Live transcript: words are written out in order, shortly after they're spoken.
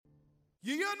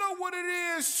You know what it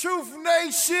is, Truth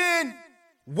Nation.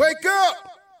 Wake up!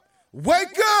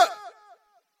 Wake up!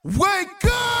 Wake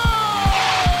up!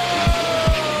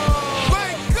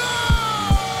 Wake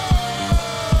up!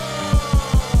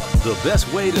 The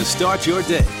best way to start your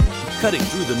day. Cutting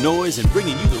through the noise and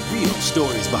bringing you the real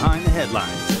stories behind the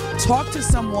headlines. Talk to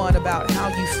someone about how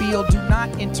you feel. Do not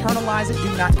internalize it.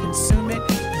 Do not consume it.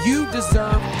 You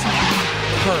deserve to be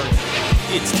heard.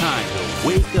 It's time to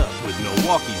wake up with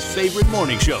Milwaukee's favorite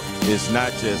morning show. It's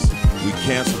not just we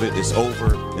canceled it, it's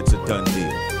over, it's a done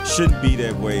deal. Shouldn't be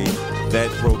that way. That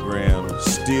program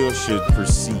still should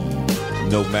proceed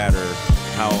no matter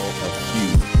how a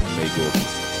few may go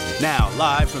against it. Now,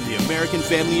 live from the American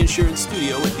Family Insurance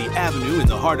Studio at the Avenue in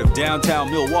the heart of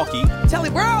downtown Milwaukee. Telly,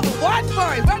 where are the watch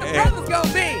parties? Where the brothers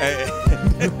gonna be?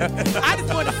 I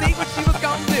just want to see what she was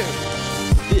gonna do.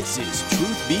 This is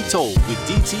Truth Be Told with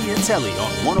DT and Telly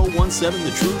on 1017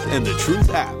 The Truth and The Truth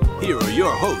app. Here are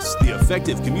your hosts, the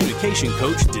effective communication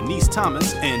coach Denise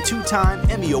Thomas and two-time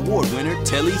Emmy Award winner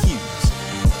Telly Hughes.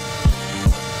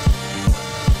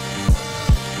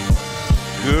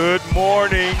 Good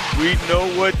morning. We know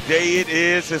what day it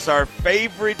is. It's our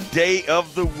favorite day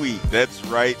of the week. That's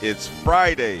right. It's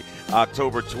Friday,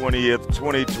 October 20th,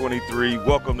 2023.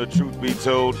 Welcome to Truth Be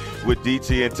Told with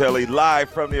DT and Telly, live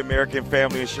from the American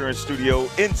Family Insurance Studio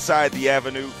inside the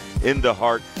Avenue in the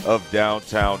heart of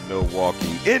downtown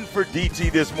Milwaukee. In for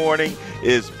DT this morning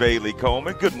is Bailey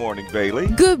Coleman. Good morning, Bailey.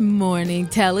 Good morning,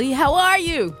 Telly. How are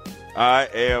you? I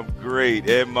am great.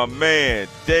 And my man,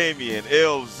 Damian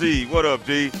LZ. What up,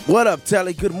 D? What up,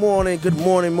 Telly? Good morning,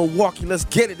 Milwaukee. Let's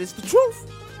get it. It's the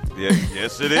truth. Yeah,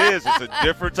 yes, it is. It's a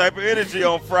different type of energy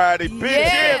on Friday.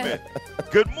 Benjamin,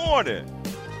 good morning.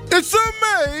 It's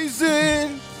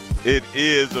amazing. It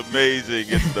is amazing.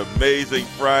 It's an amazing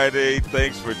Friday.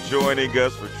 Thanks for joining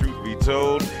us for Truth Be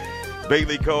Told.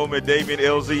 Bailey Coleman, Damian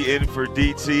LZ in for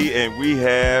DT, and we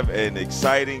have an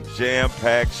exciting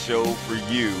jam-packed show for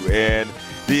you. And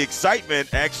the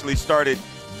excitement actually started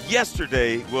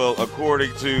yesterday, well,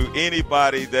 according to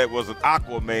anybody that was an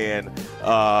Aquaman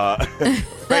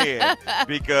fan,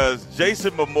 because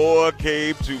Jason Momoa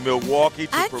came to Milwaukee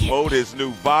to promote his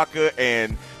new Vodka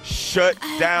and shut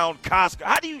down Costco.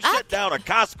 How do you shut down a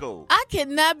Costco? I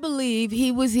cannot believe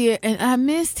he was here, and I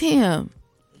missed him.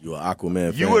 You're an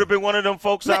Aquaman fan. You would have been one of them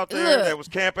folks out there that was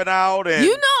camping out and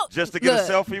just to get a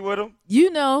selfie with him? You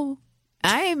know,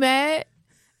 I ain't mad.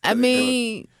 I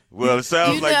mean... Well, it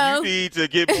sounds like you need to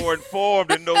get more informed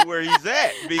and know where he's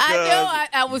at, because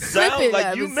I was slipping. Sounds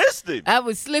like you missed him. I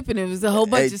was slipping. There was a whole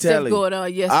bunch of stuff going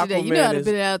on yesterday. You know I'd have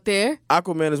been out there.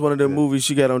 Aquaman is one of them movies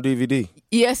she got on DVD.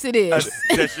 Yes, it is.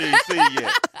 That she ain't seen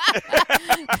yet.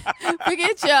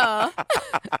 Forget y'all.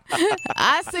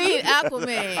 I seen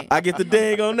Aquaman. I get the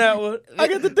ding on that one. I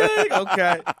get the ding.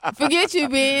 Okay. Forget you,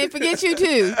 Ben. Forget you,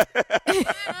 too.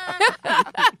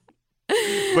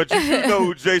 But you do know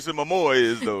who Jason Momoa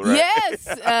is, though, right?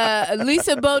 Yes.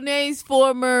 Lisa Bonet's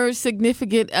former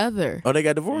significant other. Oh, they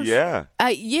got divorced? Yeah.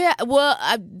 Yeah. Well,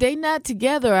 they not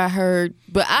together, I heard.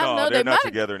 But I don't know. They're not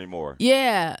together anymore.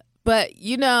 Yeah. But,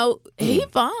 he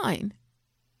fine.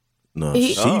 No,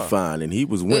 she fine, and he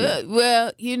was winning.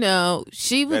 Well,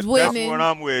 she was winning. That's what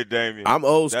I'm with, Damien. I'm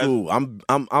old school. I'm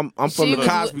from the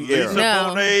Cosby era. Lisa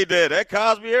Bonet, that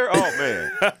Cosby era? Oh,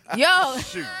 man. Y'all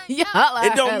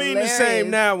it don't mean the same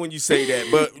now when you say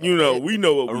that, but, we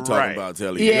know what we're talking about,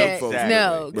 Telly. Yeah, exactly.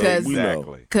 No,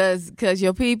 because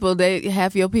your people,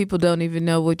 half your people don't even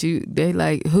know they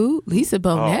like, who? Lisa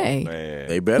Bonet. Oh, man.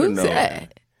 They better Who's know.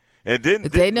 That? And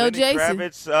didn't they know Lenny Jason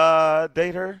Kravitz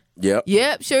date her?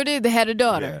 Yep, sure did. They had a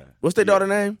daughter. Yeah. What's their daughter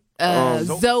name?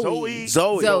 Zoe.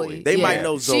 They might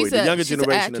know Zoe. The younger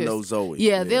generation will know Zoe.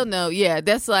 Yeah, they'll know. Yeah,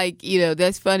 that's like,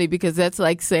 that's funny because that's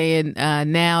like saying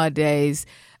nowadays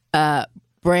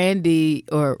Brandy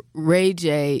or Ray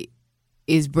J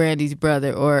is Brandy's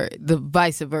brother, or the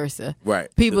vice versa. Right.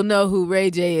 People know who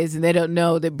Ray J is, and they don't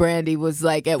know that Brandy was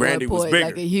like at one point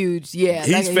like a huge,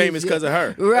 He's famous because of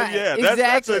her. Right. Yeah,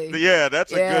 exactly.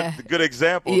 That's a good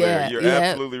example there. You're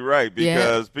absolutely right,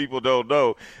 because people don't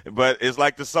know. But it's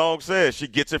like the song says, she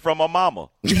gets it from her mama.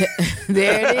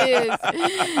 There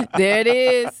it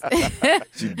is.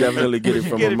 She definitely get it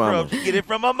from her mama. She get it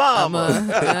from her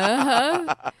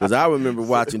mama. Because I remember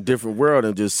watching Different World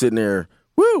and just sitting there,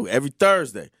 every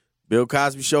Thursday. Bill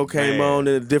Cosby show came on,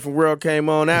 and A Different World came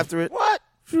on after it. What?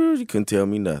 You couldn't tell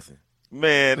me nothing.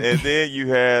 Man, and then you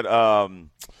had,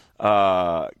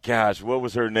 what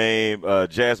was her name?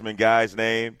 Jasmine Guy's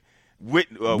name?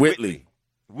 Whitley.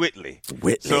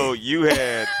 So you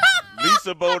had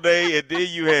Lisa Bonet, and then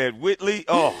you had Whitley.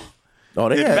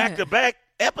 They had back-to-back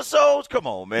episodes? Come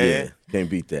on, man. Yeah, can't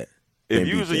beat that. If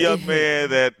you was a young man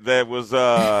that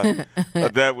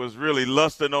was really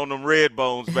lusting on them red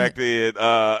bones back then,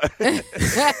 that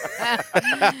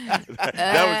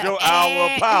was your hour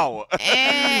of power.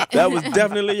 That was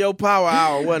definitely your power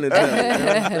hour, wasn't it?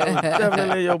 That was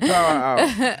definitely your power hour.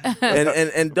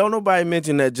 And don't nobody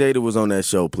mention that Jada was on that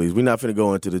show, please. We're not finna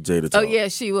go into the Jada talk. Oh yeah,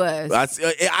 she was. I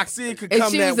see it could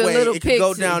come that way. It could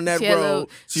go down that road.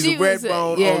 She's a red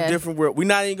bone on different world. We're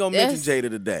not even gonna mention Jada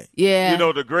today. Yeah. You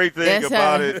know the great thing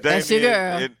about it, Damien, that's your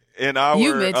girl. In our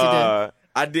you mentioned it.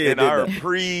 I did.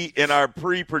 In our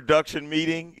pre-production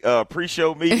meeting,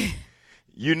 pre-show meeting,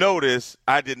 you notice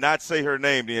I did not say her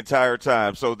name the entire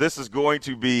time. So this is going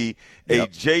to be a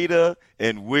Jada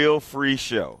and Will Free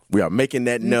show. We are making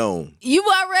that known. You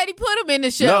already put them in the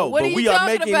show. No, what but are you we are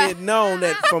talking making about? it known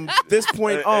that from this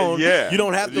point on, you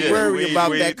don't have to worry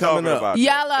about that coming up.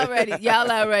 Y'all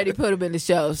already put them in the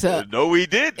show. So no, we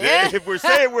did. If we're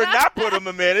saying we're not putting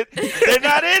them in it, they're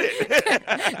not in it.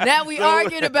 Now we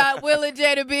arguing about Will and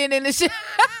Jada being in the show.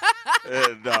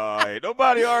 No, ain't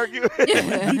nobody arguing.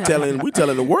 we telling the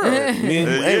world. We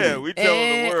telling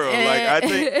the world.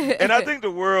 I think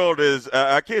the world is.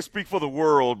 I can't speak for the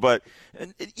world, but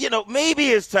maybe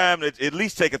it's time to at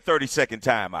least take a 30-second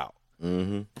time out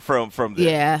from this.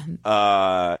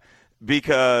 Yeah.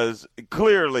 Because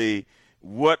clearly,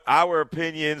 what our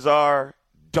opinions are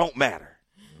don't matter.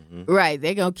 Right,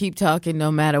 they're gonna keep talking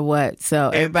no matter what. So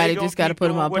everybody just got to put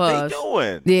them on pause.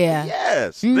 Doing. Yeah.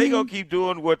 Yes, they gonna keep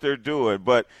doing what they're doing.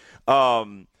 But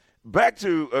back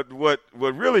to what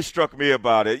really struck me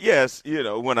about it. Yes,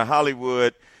 when a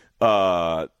Hollywood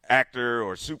actor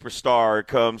or superstar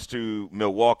comes to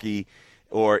Milwaukee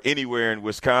or anywhere in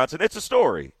Wisconsin, it's a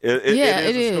story. It is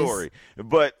a story.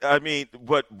 But I mean,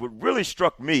 what really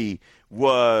struck me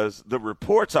was the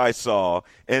reports I saw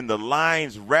and the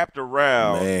lines wrapped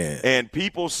around and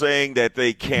people saying that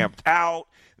they camped out,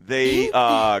 they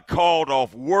called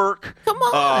off work. Come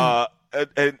on.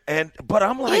 But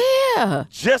I'm like,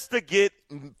 just to get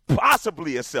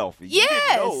possibly a selfie. Yes. You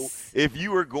didn't know if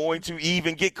you were going to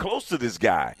even get close to this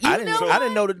guy. I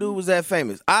didn't know the dude was that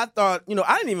famous. I thought,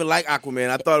 I didn't even like Aquaman.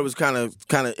 I thought it was kind of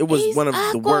it was He's one of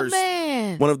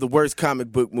Aquaman. the worst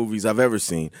comic book movies I've ever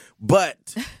seen.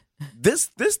 But this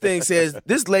thing says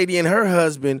this lady and her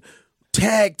husband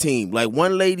tag team. Like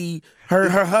one lady,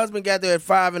 her husband got there at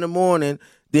 5 a.m.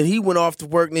 Then he went off to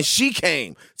work, and then she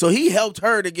came. So he helped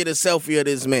her to get a selfie of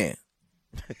this man.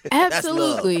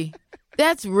 Absolutely.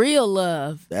 That's real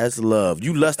love. That's love.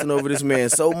 You lusting over this man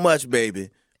so much, baby.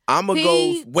 I'm going to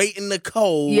go wait in the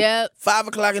cold. 5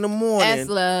 o'clock in the morning. That's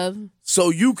love.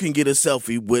 So you can get a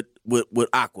selfie with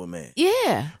Aquaman.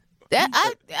 Yeah.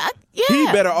 He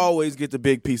better always get the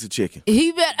big piece of chicken.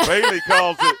 He better. Bailey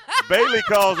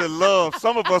calls it love.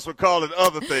 Some of us would call it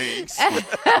other things.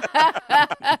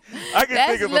 I can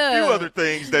think of a few other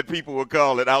things that people would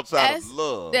call it outside of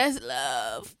love. That's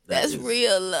love. That's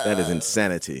real love. That is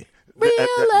insanity. Real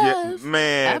love.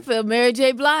 Man. I feel Mary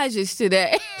J. Blige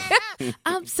today.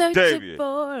 I'm searching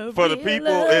for the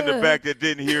people in the back that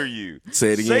didn't hear you.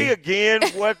 Say it again. Say again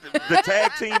what the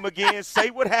tag team again. Say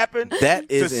what happened.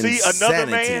 That is to see insanity.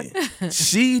 Another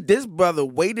man. This brother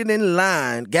waited in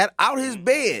line, got out his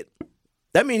bed.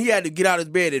 That means he had to get out his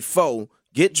bed at 4,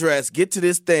 get dressed, get to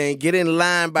this thing, get in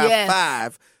line by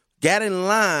 5, got in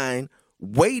line,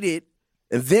 waited,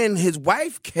 and then his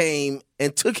wife came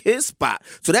and took his spot.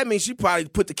 So that means she probably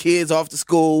put the kids off to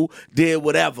school, did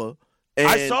whatever. And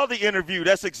I saw the interview.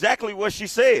 That's exactly what she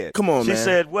said. Come on, man. She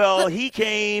said, well, he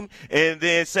came and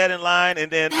then sat in line, and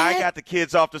then I got the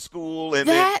kids off to school. And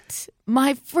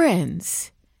my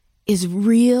friends, is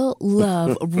real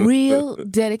love, real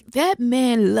dedication. That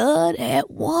man loved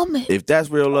that woman. If that's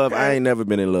real love, I ain't never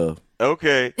been in love.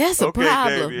 Okay. That's a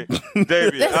problem.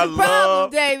 David, that's a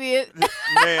problem, David.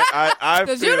 Man, I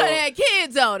because you done had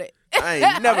kids on it. I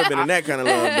ain't never been in that kind of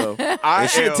love, though. And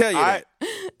she'll tell you that.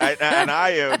 And I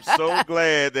am so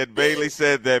glad that Bailey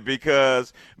said that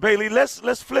because, Bailey, let's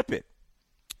flip it.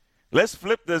 Let's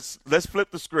flip this. Let's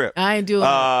flip the script. I ain't doing it.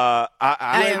 I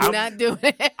am not doing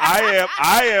it. I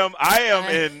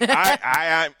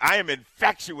am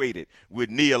infatuated with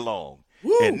Nia Long.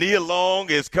 Woo. And Nia Long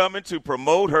is coming to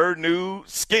promote her new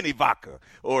skinny vodka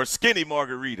or skinny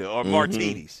margarita or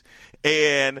martinis.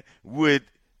 And with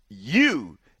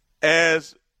you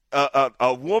as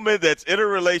a woman that's in a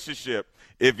relationship,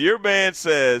 if your man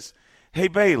says, hey,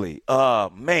 Bailey,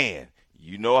 man,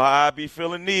 you know how I be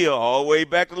feeling Nia all the way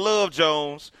back to Love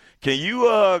Jones. Can you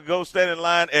go stand in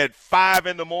line at 5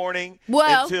 a.m.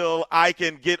 until I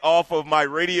can get off of my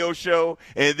radio show,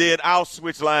 and then I'll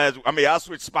switch lines. I mean, I'll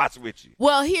switch spots with you.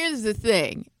 Well, here's the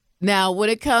thing. Now,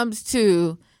 when it comes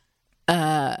to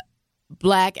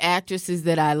black actresses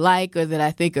that I like or that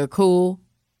I think are cool,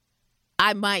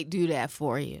 I might do that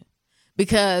for you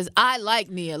because I like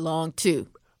Nia Long too.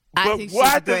 But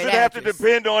why does it have to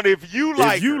depend on if you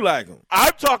like them?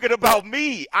 I'm talking about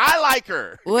me. I like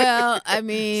her. Well, I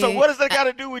mean. So what does that got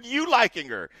to do with you liking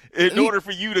her in order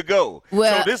for you to go?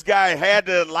 Well, so this guy had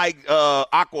to like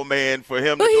Aquaman for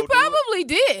him to go he probably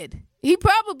did. He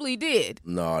probably did.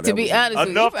 No, to be honest,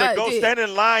 enough to go stand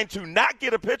in line to not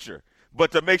get a picture,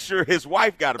 but to make sure his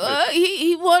wife got a picture.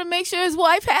 He want to make sure his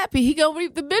wife happy. He gonna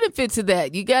reap the benefits of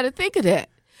that. You got to think of that.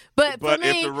 But for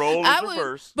me, if the role is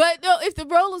reversed. But no, if the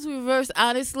role is reversed,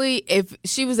 honestly, if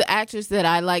she was an actress that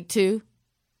I like too,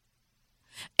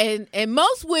 and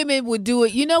most women would do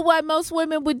it. You know why most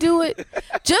women would do it?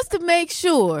 Just to make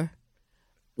sure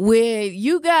when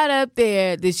you got up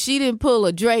there that she didn't pull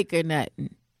a Drake or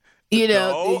nothing. You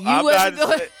know, I'm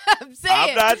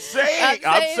not saying.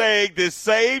 I'm saying the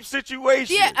same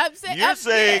situation. Yeah, You're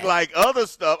saying like other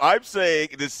stuff. I'm saying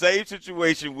the same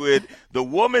situation with the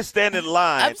woman standing in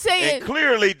line. I'm saying, and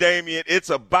clearly, Damien, it's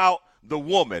about the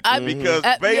woman because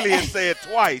Bailey has said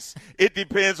twice. It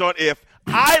depends on if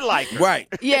I like her. Right.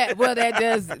 Yeah, well, that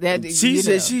does. She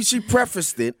said she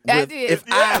prefaced it with if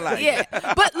I like it.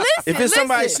 Yeah, but listen. If it's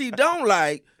somebody she don't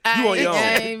like, you on your own.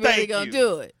 I ain't really going to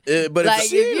do it. But like, if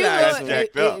she likes that's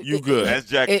jacked up. You good. That's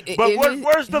jacked up. But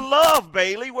where's the love,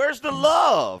 Bailey? Where's the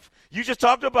love? You just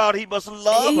talked about he must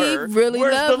love her. He really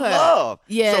Where's love the her. love?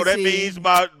 Yeah, so that means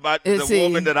the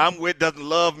woman that I'm with doesn't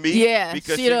love me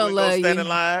because she don't love stand you. in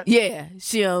line? Yeah,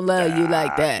 she don't love you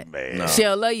like that. Man. No. She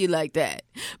don't love you like that.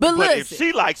 But listen, if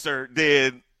she likes her,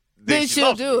 then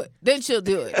she'll do it. Then she'll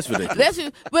do it. That's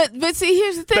ridiculous. But see,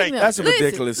 here's the thing, though. That's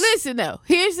ridiculous. Listen, though.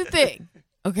 Here's the thing.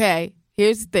 Okay?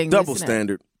 Here's the thing. Double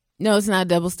standard. No, it's not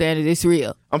double standard. It's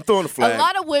real. I'm throwing a flag. A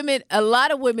lot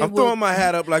of women. I'm throwing my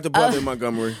hat up like the brother in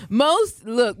Montgomery. Most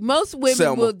women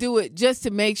Selma. will do it just to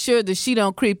make sure that she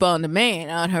don't creep on her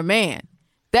man.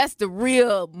 That's the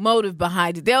real motive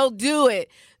behind it. They'll do it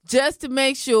just to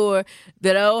make sure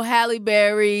that Halle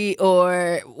Berry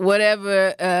or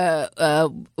whoever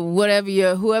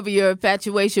your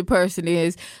infatuation person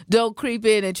is, don't creep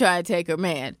in and try and take her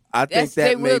man. I think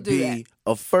that may be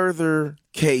a further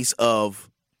case of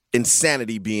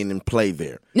insanity being in play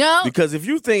there. No. Because if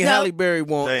you think Halle Berry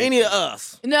want any of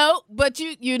us. No, but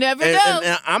you never know.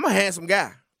 And I'm a handsome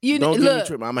guy. Don't give me a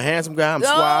trip. I'm a handsome guy. I'm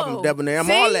suave. I'm debonair.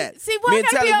 I'm all that. See, why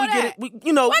gotta be all that? Why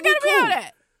gotta be all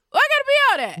that? Why gotta be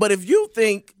all that? But if you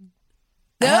think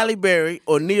Halle Berry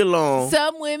or Nia Long,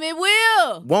 some women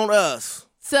will want us.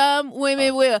 Some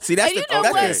women will. See, that's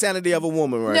the insanity of a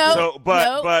woman, right? No, there. So,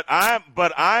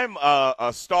 but I'm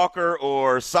a stalker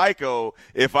or psycho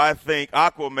if I think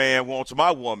Aquaman wants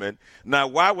my woman. Now,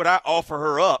 why would I offer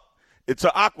her up to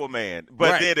Aquaman?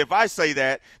 But then if I say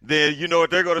that, then you know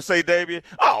what they're going to say, Damien?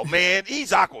 Oh man,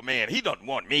 he's Aquaman. He doesn't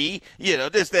want me. You know,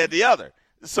 this, that, the other.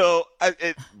 So,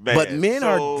 but men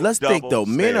are. Let's think though.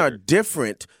 Men are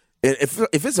different. If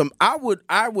it's I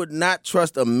would not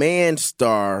trust a man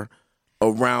star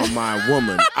around my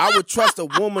woman. I would trust a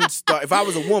woman star. If I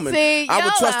was a woman, I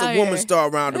would trust a woman star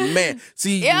around a man.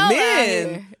 See,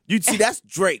 men, you see, that's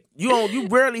Drake. You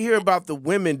rarely hear about the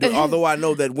women, although I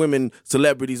know that women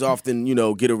celebrities often,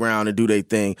 get around and do their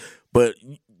thing. But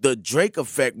the Drake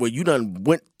effect, where you done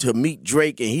went to meet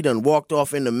Drake and he done walked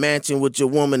off in the mansion with your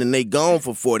woman and they gone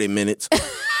for 40 minutes.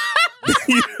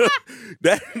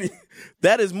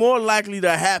 That is more likely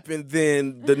to happen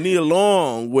than the Nia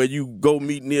Long, where you go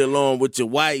meet Nia Long with your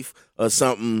wife or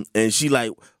something, and she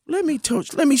like, let me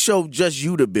show just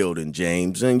you the building,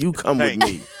 James, and you come with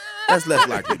me. That's less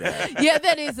likely to happen. Yeah,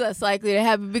 that is less likely to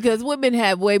happen because women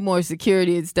have way more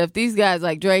security and stuff. These guys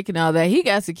like Drake and all that, he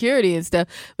got security and stuff.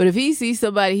 But if he sees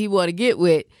somebody he want to get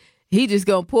with, he just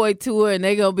gonna point to her and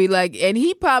they gonna be like, and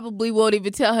he probably won't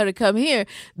even tell her to come here.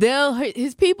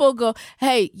 His people go,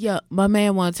 hey, my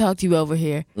man want to talk to you over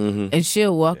here, and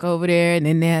she'll walk over there, and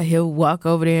then he'll walk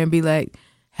over there and be like,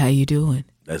 how you doing?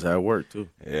 That's how it worked too.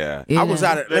 Yeah, I was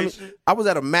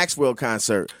at a Maxwell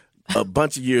concert a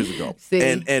bunch of years ago,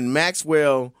 and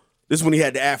Maxwell, this is when he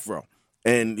had the afro.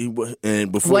 And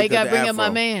before he got bring up my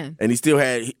man, and he still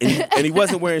had, and he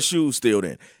wasn't wearing shoes still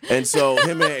then, and so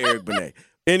him and Eric Benet.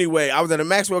 Anyway, I was at a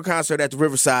Maxwell concert at the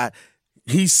Riverside.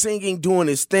 He's singing, doing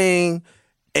his thing,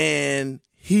 and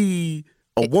a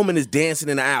woman is dancing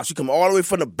in the aisle. She come all the way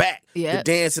from the back to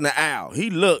dance in the aisle. He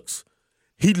looks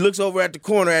over at the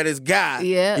corner at his guy.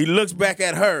 Yeah. He looks back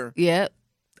at her. Yep.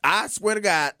 I swear to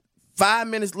God, 5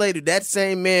 minutes later, that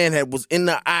same man was in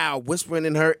the aisle whispering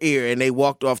in her ear, and they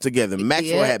walked off together.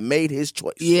 Maxwell had made his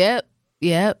choice. Yep.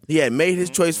 Yep. He had made his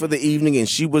choice for the evening, and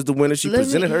she was the winner. She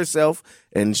presented herself,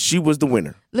 and she was the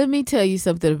winner. Let me tell you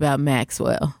something about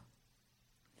Maxwell.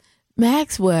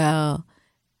 Maxwell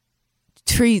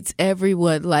treats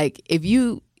everyone like if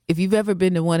you've ever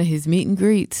been to one of his meet and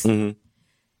greets,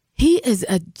 he is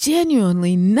a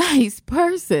genuinely nice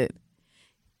person.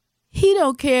 He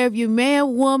don't care if you're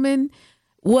man, woman,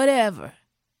 whatever.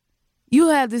 You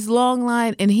have this long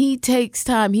line, and he takes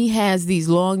time. He has these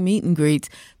long meet and greets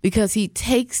because he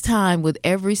takes time with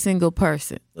every single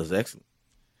person. That's excellent.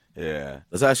 Yeah.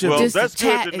 That's how it should be. Just that's to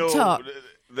chat good to and know. talk.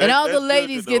 And all the That's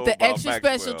ladies good to get know the about extra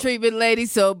Maxwell. special treatment,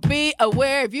 ladies. So be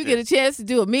aware if you get a chance to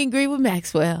do a meet and greet with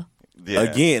Maxwell. Yeah.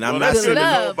 Again, I'm Well, not that's good to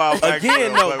saying- know about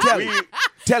Again, Maxwell, no, but Telly.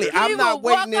 Telly, He I'm not will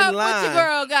walk waiting in up line. with your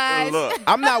girl, guys. Look,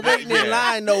 I'm not waiting in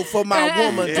line, though, for my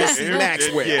woman to see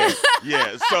Maxwell.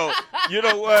 Yeah. So you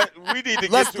know what? We need to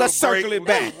get Let's to a break. circle it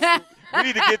back. We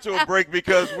need to get to a break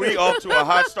because we off to a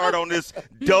hot start on this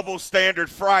double standard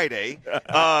Friday.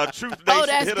 Truth Nation,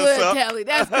 That's hit good, us up. Kelly.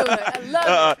 That's good. I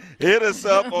love it. Hit us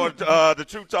up on the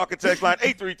Truth Talking text line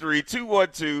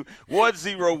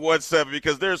 833-212-1017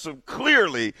 because there's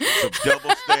clearly some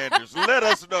double standards. Let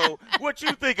us know what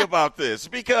you think about this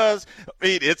because I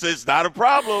mean it's not a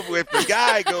problem if the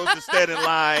guy goes to stand in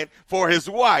line for his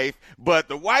wife, but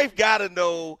the wife got to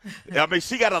know. I mean,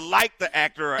 she got to like the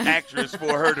actor or actress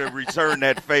for her to return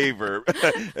that favor.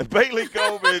 Bailey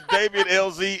Coleman, Damian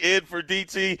LZ in for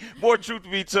DT. More Truth to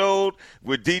be told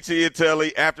with DT and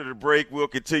Telly. After the break, we'll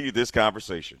continue this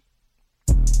conversation.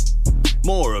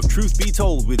 More of Truth Be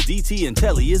Told with DT and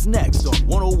Telly is next on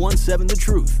 1017 The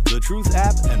Truth, The Truth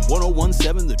app, and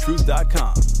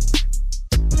 1017thetruth.com.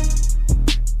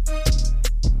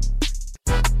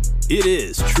 It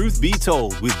is Truth Be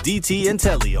Told with DT and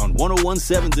Telly on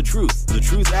 1017 The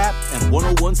Truth app, and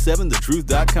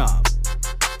 1017thetruth.com.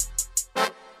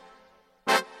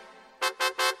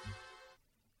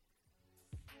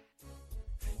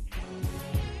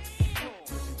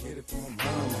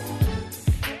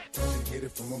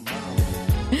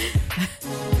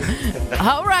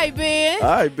 All right, Ben. All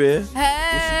right, Ben. Hey.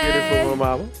 She get it from her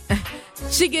mama.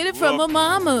 She get it from her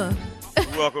mama.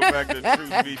 Welcome back to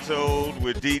Truth Be Told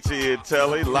with DT and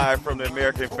Telly, live from the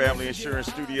American Family Insurance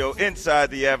Studio inside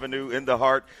the Avenue in the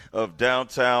heart of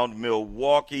downtown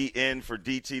Milwaukee. In for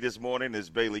DT this morning is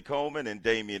Bailey Coleman and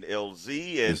Damian LZ.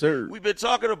 And Yes, sir. we've been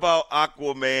talking about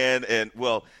Aquaman and,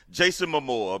 well, Jason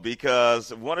Momoa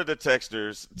because one of the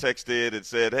texters texted and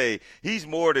said, hey, he's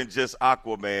more than just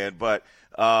Aquaman, but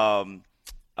the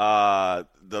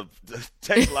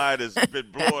text line has been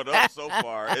blowing up so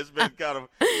far. It's been kind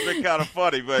of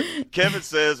funny. But Kevin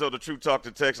says on the True Talk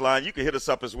to text line, you can hit us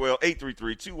up as well,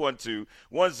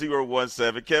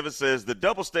 833-212-1017. Kevin says the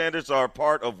double standards are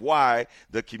part of why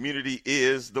the community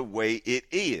is the way it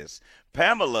is.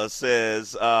 Pamela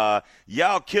says,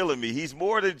 y'all killing me. He's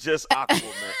more than just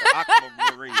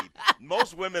Aquamarine.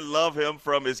 Most women love him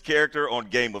from his character on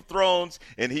Game of Thrones,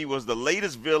 and he was the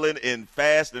latest villain in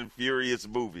Fast and Furious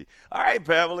movie. All right,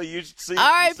 Pamela, you see. All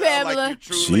right, you sound Pamela. like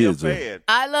you're truly a fan.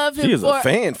 I love him. She is for, a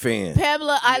fan.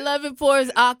 Pamela, I love him for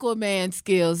his Aquaman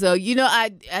skills. So, I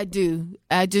do.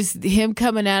 I just, him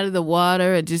coming out of the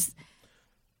water and just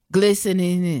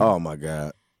glistening. And, Oh, my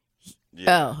God.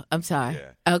 Yeah. Oh, I'm sorry.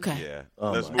 Yeah. Okay. Yeah.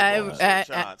 Oh Let's my move on. Sir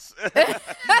Chance. Sir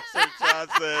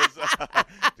Chance says,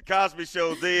 the Cosby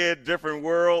Show then, different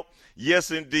world.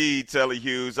 Yes, indeed, Telly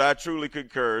Hughes. I truly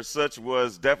concur. Such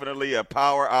was definitely a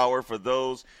power hour for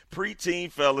those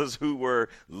preteen fellas who were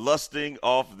lusting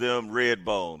off them red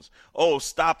bones. Oh,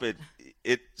 stop it.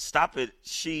 Stop it.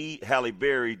 She, Halle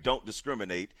Berry, don't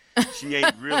discriminate. She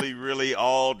ain't really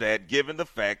all that, given the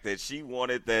fact that she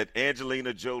wanted that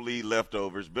Angelina Jolie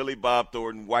leftovers, Billy Bob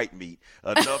Thornton white meat,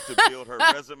 enough to build her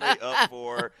resume up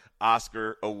for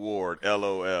Oscar award.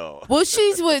 LOL. Well,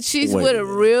 she's with a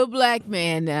real black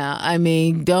man now. I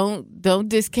mean, don't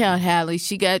discount Halle.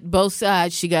 She got both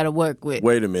sides she got to work with.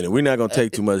 Wait a minute. We're not going to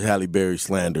take too much Halle Berry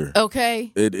slander.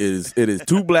 Okay. It is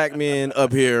two black men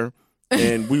up here,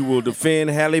 and we will defend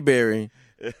Halle Berry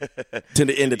to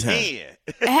the end of time.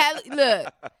 Yeah.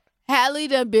 Halle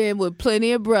done been with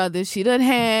plenty of brothers. She done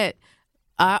had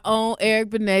our own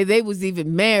Eric Benet. They was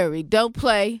even married. Don't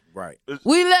play. Right.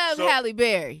 We love Halle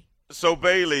Berry. So,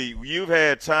 Bailey, you've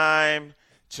had time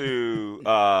to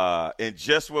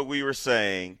ingest what we were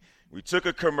saying. We took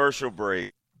a commercial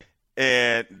break.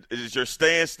 And is your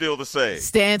stance still the same?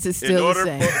 Stance is still the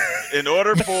same. In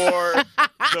order for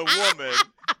the woman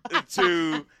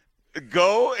to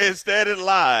go and stand in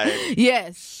line,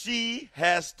 yes, she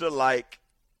has to like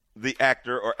the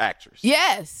actor or actress?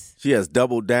 Yes. She has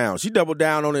doubled down. She doubled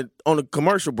down on the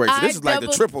commercial break. So this is like the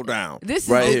triple down. This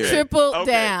right is here. the triple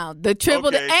down. The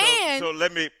triple down. So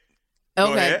let me.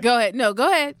 Okay, go ahead. No,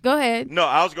 go ahead. No,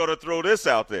 I was going to throw this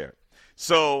out there.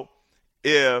 So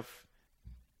if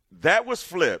that was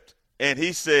flipped and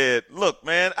he said, look,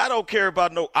 man, I don't care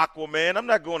about no Aquaman. I'm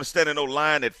not going to stand in no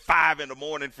line at 5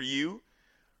 a.m. for you.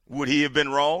 Would he have been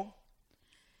wrong?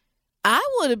 I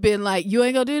would have been like, you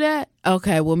ain't going to do that?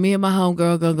 Okay, well, me and my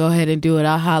homegirl going to go ahead and do it.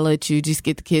 I'll holler at you. Just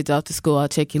get the kids off to school. I'll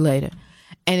check you later.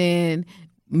 And then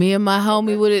me and my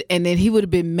homie would have, and then he would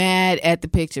have been mad at the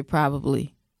picture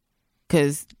probably.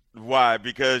 Why?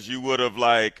 Because you would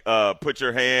have put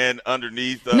your hand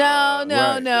underneath. No.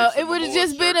 It would have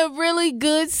just been a really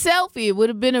good selfie. It would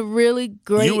have been a really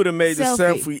great. You would have made selfie. the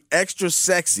selfie extra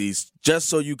sexy just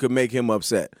so you could make him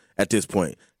upset at this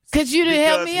point. Because you didn't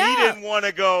help me out. He didn't want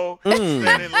to go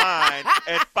stand in line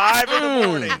at 5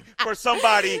 a.m. for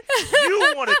somebody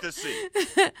you wanted to see.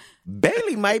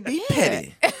 Bailey might be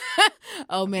petty.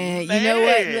 Oh, man. You know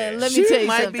what? Let me tell you something. She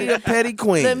might be a petty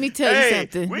queen. Let me tell you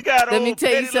something. We got old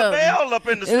Petty LaBelle up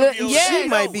in the studio. She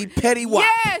might be petty wife.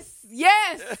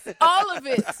 Yes, all of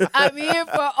it. I'm here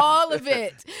for all of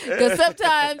it. Because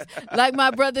sometimes, like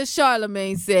my brother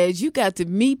Charlemagne says, you got to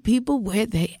meet people where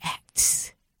they at.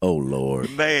 Oh,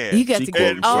 Lord. Man. You got to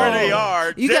get where they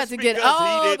are. You got to get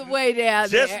all the way down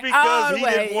there. Just because he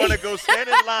didn't want to go stand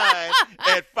in line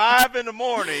at 5 a.m,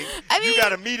 you got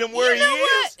to meet him where he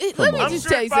is. Let me just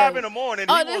tell you something. 5 a.m, he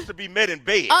wants to be met in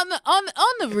bed. On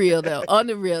the real, though, on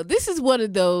the real, this is one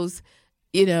of those,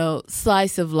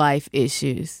 slice of life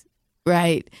issues,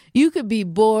 right? You could be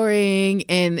boring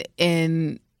and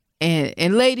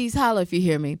ladies, holler if you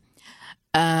hear me.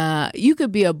 You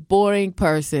could be a boring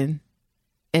person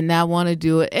and not want to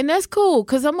do it. And that's cool,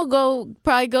 because I'm going to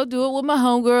probably go do it with my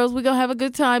homegirls. We're going to have a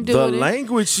good time doing it. The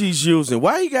language she's using.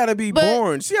 Why you got to be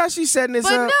boring? See how she's setting this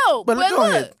up? But go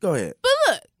ahead. Go ahead. But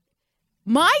look,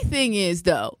 my thing is,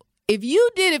 though, if you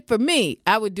did it for me,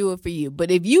 I would do it for you.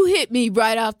 But if you hit me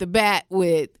right off the bat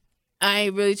with, I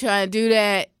ain't really trying to do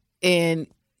that, and,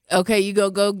 okay, you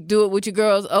go do it with your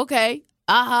girls, okay,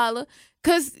 I'll holler.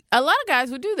 Because a lot of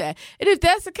guys would do that. And if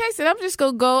that's the case, then I'm just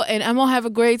going to go and I'm going to have a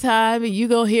great time and you're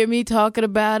going to hear me talking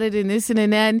about it and this and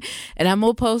that. And I'm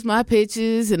going to post my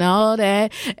pictures and all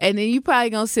that. And then you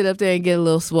probably going to sit up there and get a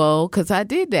little swole because I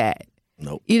did that.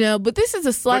 Nope. But this is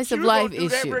a slice of life issue.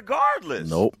 That regardless.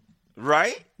 Nope.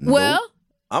 Right? Well. Nope.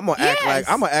 I'm gonna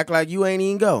act like you ain't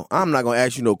even go. I'm not gonna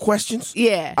ask you no questions.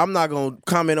 Yeah. I'm not gonna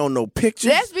comment on no pictures.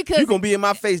 That's because you're gonna be in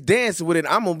my face dancing with it.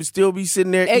 I'm gonna still be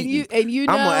sitting there eating. You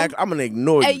know, I'm gonna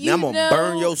ignore you. I'm gonna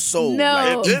burn your soul.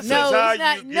 No, this is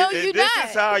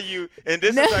how you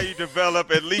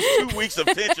develop at least 2 weeks of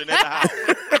tension in the house.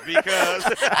 Because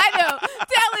I know.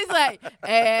 Tally's like,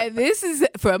 and this is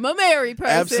from a married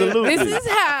person. Absolutely. This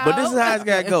is how. But this is how it's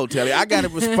gotta go, Tally. I gotta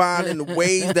respond in the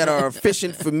ways that are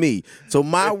efficient for me. So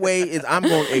my way is I'm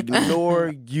going to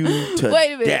ignore you to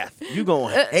death. You're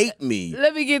going to hate me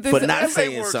Let me get this for not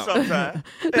saying something.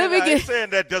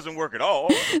 saying that doesn't work at all.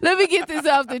 Let me get this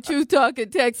off the Truth Talking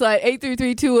text line,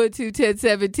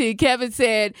 833-212-1017. Kevin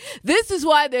said, this is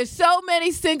why there's so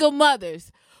many single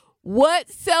mothers.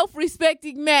 What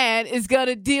self-respecting man is going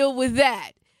to deal with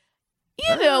that?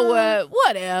 You know what?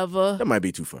 Whatever. That might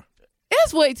be too far.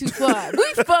 That's way too far.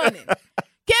 We funny.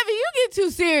 Kevin, you get too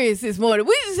serious this morning.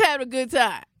 We just having a good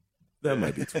time. That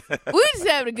might be too far. We just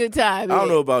having a good time. I don't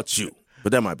know about you,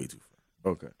 but that might be too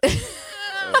far. Okay.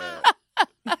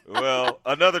 Well,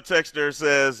 another texter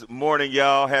says, morning,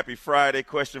 y'all. Happy Friday.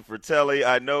 Question for Telly.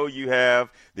 I know you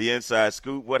have the inside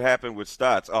scoop. What happened with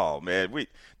Stotts? Oh, man,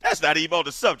 that's not even on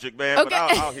the subject, man. Okay.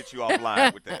 But I'll hit you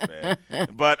offline with that, man.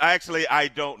 But actually, I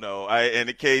don't know. In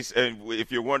the case, and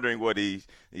if you're wondering what he's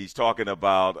talking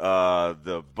about,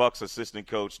 the Bucs assistant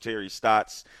coach Terry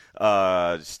Stotts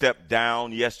stepped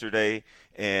down yesterday.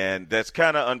 And that's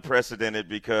kind of unprecedented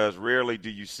because rarely do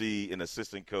you see an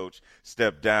assistant coach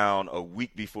step down a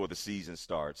week before the season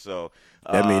starts. So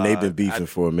that means they've been beefing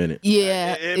for a minute.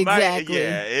 Yeah, exactly.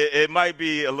 It might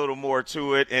be a little more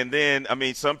to it. And then,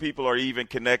 some people are even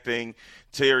connecting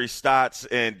Terry Stotts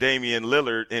and Damian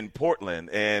Lillard in Portland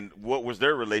and what was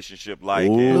their relationship like.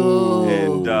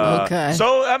 Okay.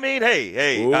 So,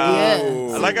 hey,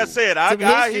 like I said,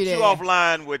 I hit you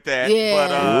offline with that.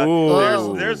 Yeah.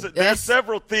 But there's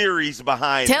several theories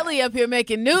behind it. Telly up here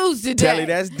making news today. Telly,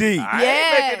 that's deep. I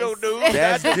ain't making no news.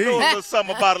 That's I just deep. know a little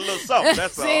something about a little something.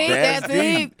 That's all. See, that's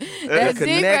deep. That's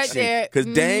deep right there. Because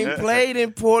Dame played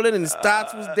in Portland and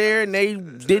Stotts was there and they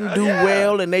didn't do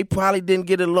well and they probably didn't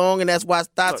get along and that's why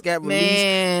Stotts got released.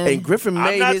 And Griffin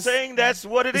made I'm not saying that's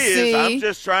what it is. See? I'm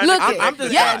just trying Look to. I'm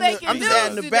just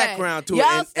adding the background to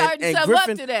Y'all it. starting something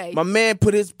Griffin, up today. my man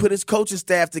put his coaching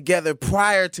staff together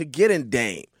prior to getting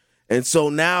Dame. And so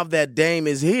now that Dame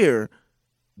is here,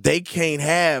 they can't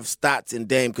have Stotts and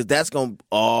Dame because that's going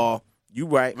to you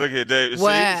right. Look at Dave.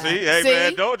 Wow. See, hey See?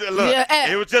 man, don't look.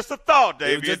 Yeah. It was just a thought,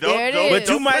 David. There it Don't is. But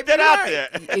you might put that be out right.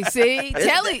 there. You see,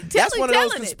 That's one of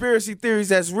those conspiracy theories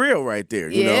that's real right there.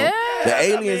 You know, the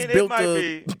aliens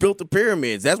built the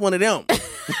pyramids. That's one of them.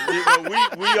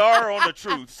 We are on the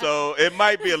truth, so it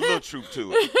might be a little truth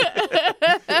to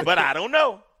it. But I don't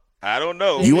know.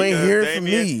 You ain't hearing from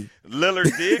me.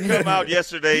 Lillard did come out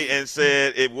yesterday and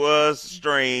said it was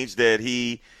strange that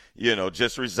he,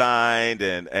 just resigned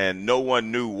and no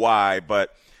one knew why.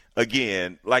 But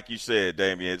again, like you said,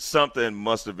 Damian, something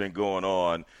must have been going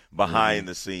on behind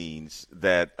the scenes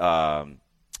that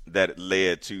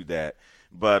led to that.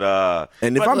 But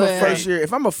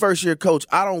if I'm a first year coach,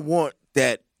 I don't want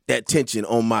that tension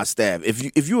on my staff.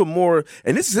 If you were more,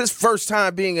 and this is his first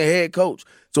time being a head coach,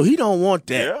 so he don't want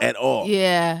that at all.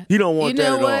 Yeah, he don't want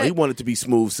that at all. He wanted it to be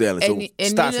smooth sailing. So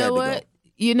Stotts had to go.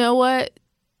 You know what?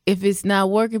 If it's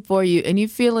not working for you and you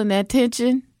feeling that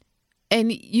tension,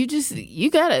 and you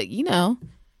gotta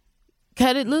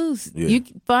cut it loose. Yeah. You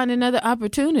find another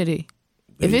opportunity.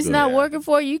 If it's not working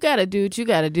for you, you got to do what you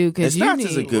got to do. Because Stotts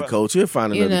is a good coach. He'll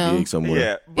find another gig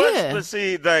somewhere. Yeah, but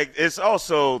see, like it's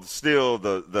also still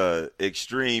the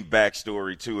extreme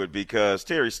backstory to it because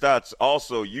Terry Stotts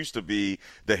also used to be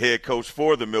the head coach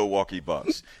for the Milwaukee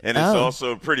Bucks, and it's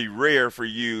also pretty rare for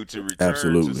you to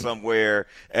return to somewhere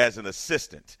as an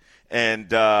assistant. And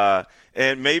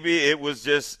maybe it was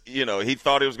just, he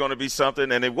thought it was going to be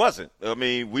something, and it wasn't. I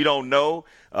mean, we don't know.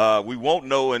 We won't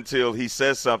know until he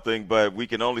says something, but we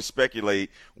can only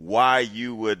speculate why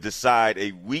you would decide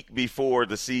a week before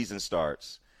the season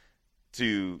starts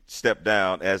to step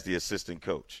down as the assistant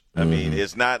coach. I mean,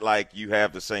 it's not like you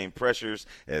have the same pressures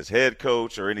as head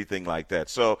coach or anything like that.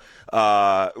 So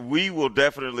we will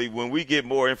definitely, when we get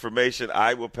more information,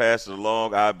 I will pass it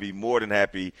along. I'll be more than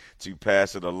happy to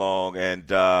pass it along.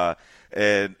 And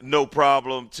no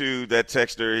problem to that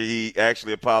texter. He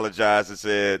actually apologized and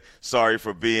said sorry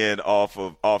for being off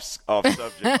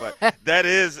subject. But that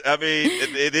is, I mean,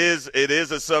 it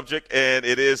is a subject and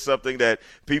it is something that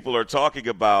people are talking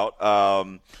about.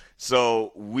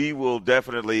 So we will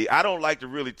definitely. I don't like to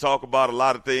really talk about a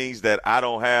lot of things that I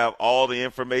don't have all the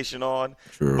information on.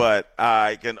 Sure. But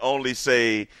I can only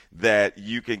say that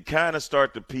you can kind of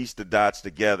start to piece the dots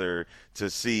together to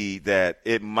see that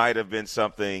it might have been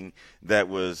something that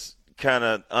was kind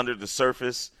of under the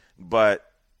surface,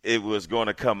 but it was going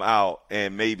to come out,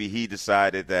 and maybe he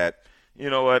decided that, you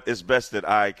know what, it's best that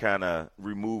I kind of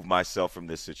remove myself from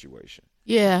this situation.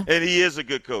 Yeah. And he is a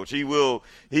good coach. He will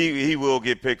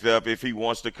get picked up if he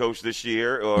wants to coach this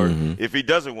year or if he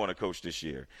doesn't want to coach this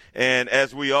year. And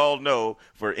as we all know,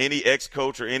 for any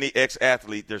ex-coach or any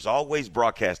ex-athlete, there's always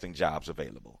broadcasting jobs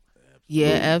available.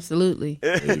 Yeah, absolutely.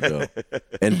 There you go.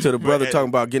 And to the brother talking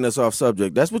about getting us off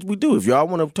subject, that's what we do. If y'all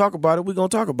want to talk about it, we're going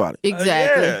to talk about it.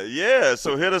 Exactly. Yeah.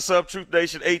 So hit us up, Truth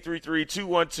Nation,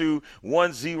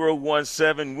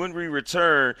 833-212-1017. When we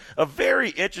return, a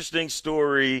very interesting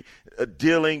story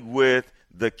dealing with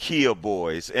the Kia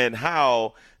Boys and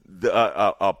how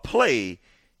a play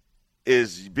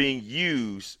is being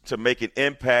used to make an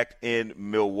impact in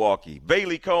Milwaukee.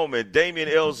 Bailey Coleman, Damian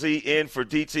LZ in for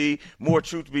DT. More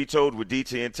Truth Be Told with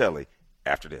DT and Telly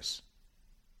after this.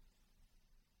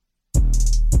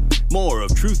 More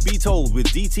of Truth Be Told with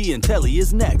DT and Telly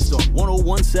is next on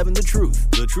 1017 The Truth,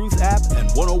 The Truth app, and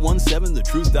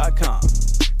 1017thetruth.com.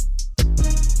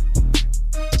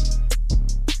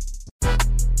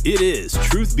 It is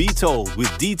Truth Be Told with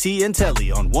DT and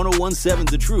Telly on 1017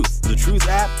 The Truth, The Truth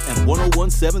app, and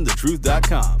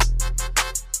 1017thetruth.com.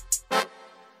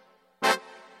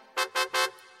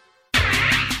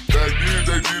 Back then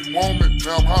they didn't want me,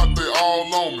 now I'm hot, they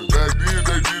all on me. Back then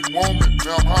they didn't want me,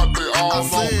 now I'm hot, they all on me.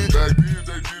 Back then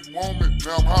they didn't want me,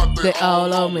 now I'm hot, they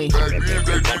all on me. Back then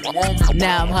they didn't want me,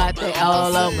 now I'm hot, they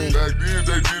all on me. Back then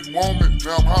they didn't want me,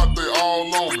 now I'm hot, they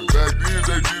all on me. Back then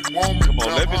they didn't want me. Come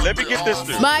on, let me get this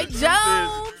through. Mike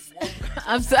Jones.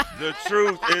 I'm sorry. The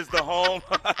Truth is the home.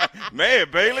 Man,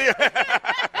 Bailey.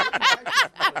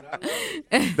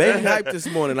 Bailey hyped this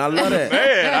morning. I love that.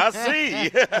 Man, I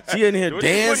see. She in here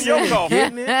dancing and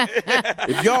getting it.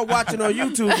 If y'all watching on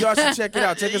YouTube, y'all should check it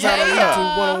out. Check us out on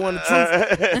YouTube, 101 The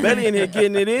Truth. Bailey in here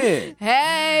getting it in.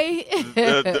 Hey.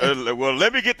 Well,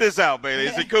 let me get this out, baby.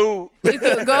 Is it cool? Go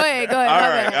ahead.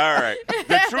 All right.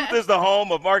 The Truth is the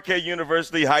home of Marquette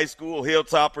University High School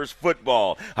Hilltoppers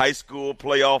football. High school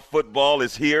playoff football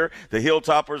is here. The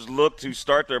Hilltoppers look to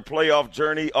start their playoff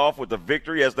journey off with a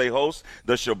victory as they host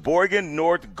the Sheboygan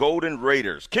North Golden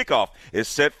Raiders. Kickoff is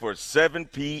set for 7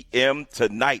 p.m.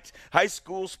 tonight. High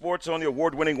school sports on the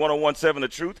award-winning 101.7 The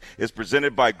Truth is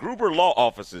presented by Gruber Law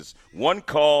Offices. One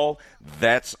call,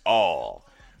 that's all.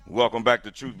 Welcome back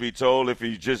to Truth Be Told. If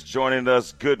you're just joining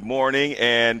us, good morning.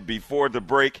 And before the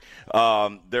break,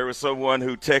 there was someone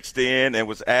who texted in and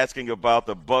was asking about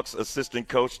the Bucs assistant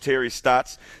coach, Terry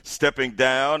Stotts, stepping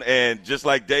down. And just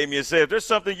like Damian said, if there's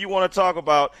something you want to talk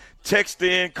about, text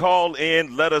in, call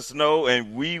in, let us know,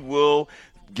 and we will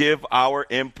give our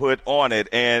input on it.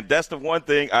 And that's the one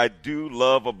thing I do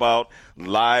love about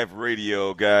live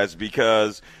radio, guys,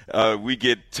 because we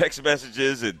get text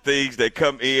messages and things that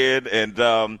come in. And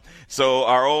so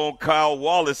our own Kyle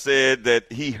Wallace said that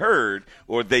he heard,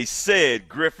 or they said,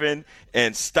 Griffin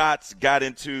and Stotts got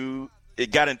into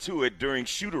it during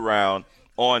shoot-around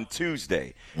on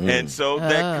Tuesday. And so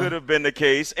that could have been the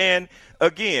case. And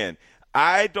again,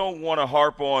 I don't want to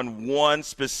harp on one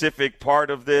specific part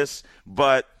of this,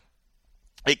 but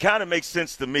it kind of makes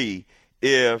sense to me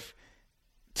if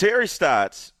Terry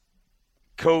Stotts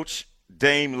coached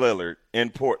Dame Lillard in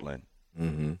Portland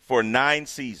for 9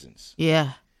 seasons.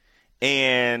 Yeah.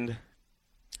 And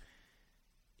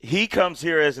he comes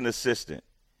here as an assistant.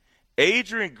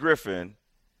 Adrian Griffin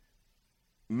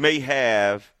may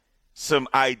have some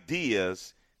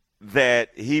ideas that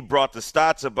he brought to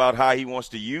Stotts about how he wants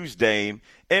to use Dame.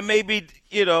 And maybe,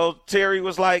 Terry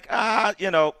was like, I've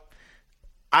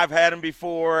had him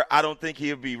before. I don't think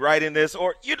he'll be right in this.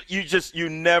 Or you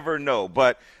never know.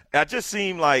 But it just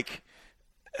seemed like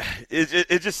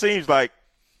it just seems like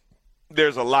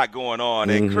there's a lot going on.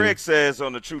 And Craig says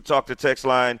on the True Talk to text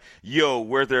line,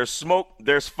 where there's smoke,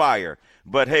 there's fire.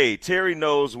 But, hey, Terry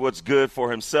knows what's good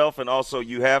for himself, and also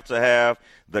you have to have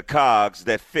the cogs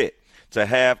that fit to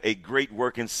have a great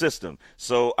working system.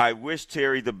 So I wish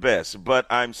Terry the best, but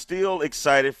I'm still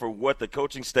excited for what the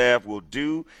coaching staff will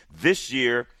do this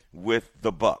year with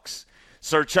the Bucs.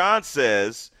 Sir Chan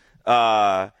says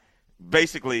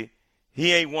basically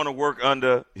he didn't want to work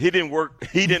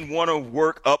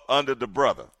up under the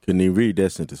brother. Couldn't even read that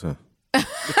sentence, huh?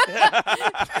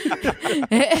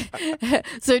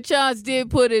 So Charles did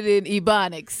put it in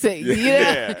Ebonics.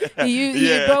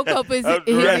 He broke up his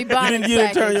Ebonics package. You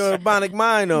didn't turn your Ebonic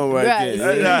mind on right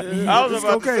there. I was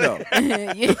about to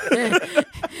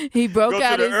say. He broke Go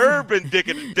out to the his Urban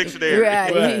Dictionary.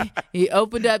 Right. He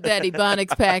opened up that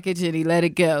Ebonics package and he let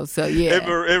it go. So, yeah.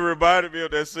 It reminded me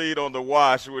of that scene on The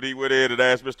Wash when he went in and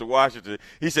asked Mr. Washington.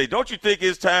 He said, "Don't you think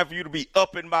it's time for you to be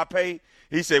upping my pay?"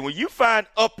 He said, when you find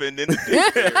upping in the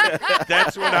dictionary,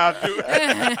 that's when I'll do it.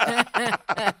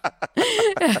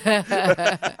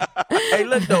 Hey,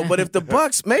 look, though, but if the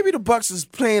Bucs, maybe the Bucs is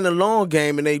playing a long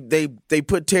game and they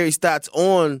put Terry Stotts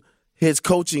on his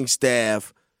coaching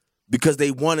staff because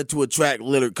they wanted to attract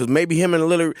Lillard. Because maybe him and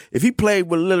Lillard, if he played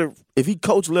with Lillard, if he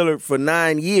coached Lillard for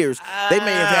 9 years, they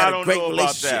may have had a great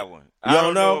relationship. About that one. You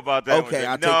don't know about that. Okay,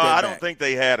 one. I'll take that I back. don't think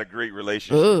they had a great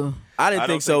relationship. Ooh. I didn't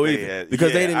think so either.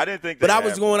 Because they didn't. I didn't think but they I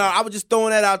was going out. I was just throwing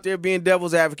that out there, being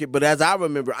devil's advocate. But as I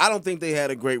remember, I don't think they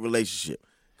had a great relationship.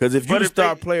 Because if you're a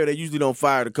star player, they usually don't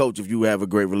fire the coach if you have a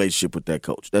great relationship with that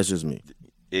coach. That's just me.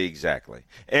 Exactly.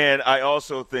 And I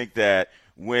also think that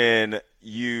when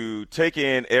you take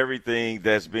in everything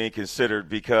that's being considered,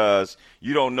 because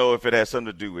you don't know if it has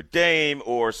something to do with Dame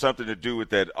or something to do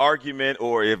with that argument,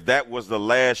 or if that was the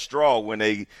last straw when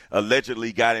they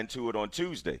allegedly got into it on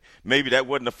Tuesday. Maybe that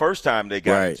wasn't the first time they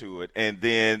got into it. And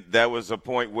then that was a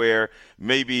point where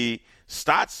maybe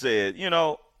Stotts said,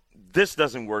 this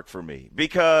doesn't work for me,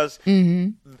 because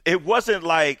it wasn't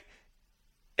like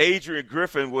Adrian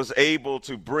Griffin was able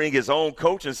to bring his own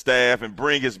coaching staff and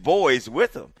bring his boys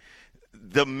with him.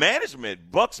 The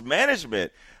management, Bucs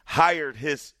management, hired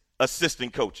his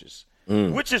assistant coaches,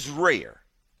 which is rare.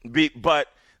 But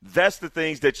that's the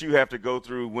things that you have to go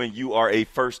through when you are a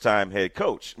first-time head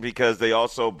coach, because they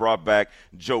also brought back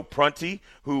Joe Prunty,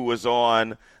 who was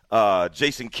on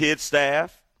Jason Kidd's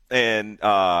staff, and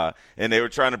they were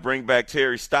trying to bring back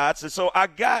Terry Stotts. And so I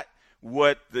got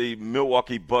what the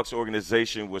Milwaukee Bucks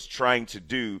organization was trying to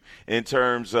do in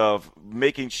terms of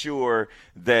making sure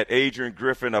that Adrian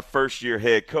Griffin, a first-year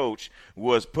head coach,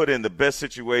 was put in the best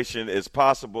situation as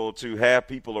possible to have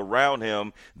people around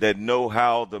him that know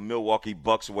how the Milwaukee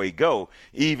Bucks way go,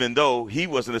 even though he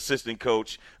was an assistant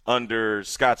coach under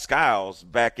Scott Skiles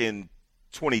back in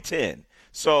 2010.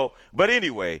 So, but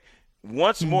anyway,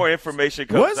 once more information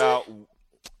comes out.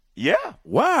 Yeah.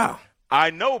 Wow. I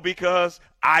know because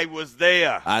I was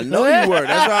there. I know you were.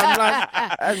 That's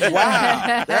why I'm like,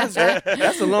 wow.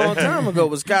 That's a long time ago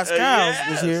when Scott Skiles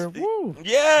was here. Woo.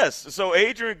 Yes. So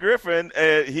Adrian Griffin,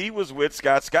 he was with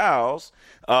Scott Skiles.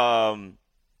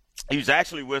 He was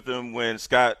actually with him when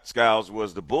Scott Skiles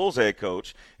was the Bulls head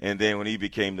coach, and then when he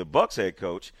became the Bucks head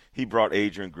coach, he brought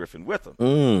Adrian Griffin with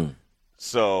him.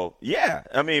 So yeah,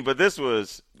 I mean, but this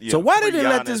was. Why didn't they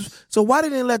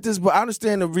let this? But I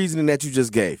understand the reasoning that you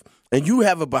just gave, and you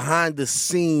have a behind the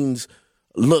scenes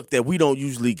look that we don't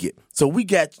usually get. So we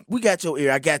got your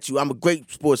ear. I got you. I'm a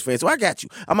great sports fan, so I got you.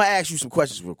 I'm gonna ask you some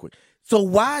questions real quick. So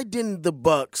why didn't the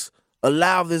Bucks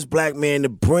allow this black man to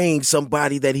bring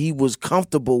somebody that he was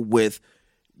comfortable with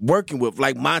working with,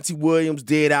 like Monty Williams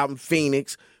did out in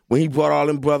Phoenix when he brought all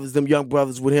them young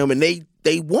brothers with him, and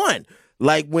they won.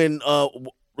 Like when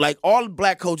like all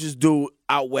black coaches do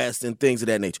out west and things of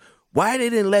that nature. Why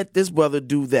they didn't let this brother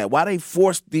do that? Why they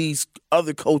forced these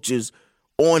other coaches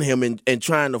on him and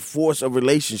trying to force a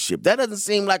relationship? That doesn't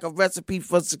seem like a recipe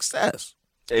for success.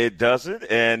 It doesn't,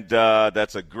 and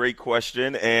that's a great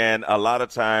question. And a lot of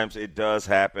times it does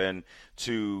happen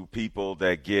to people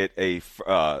that get a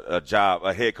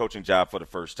head coaching job for the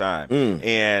first time.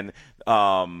 And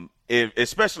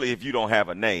especially if you don't have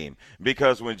a name.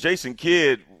 Because when Jason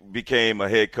Kidd became a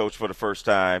head coach for the first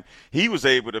time, he was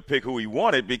able to pick who he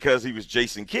wanted because he was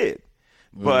Jason Kidd.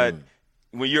 But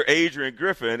when you're Adrian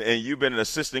Griffin and you've been an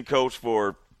assistant coach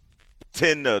for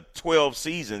 10 to 12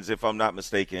 seasons, if I'm not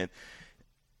mistaken,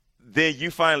 then you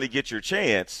finally get your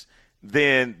chance,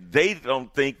 then they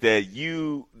don't think that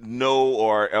you know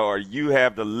or you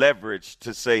have the leverage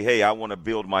to say, hey, I want to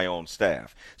build my own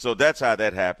staff. So that's how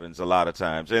that happens a lot of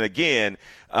times. And again,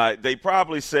 they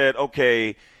probably said,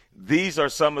 okay, these are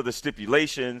some of the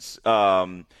stipulations,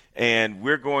 and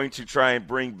we're going to try and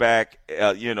bring back,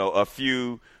 a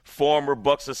few former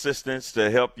Bucks assistants to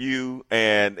help you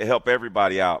and help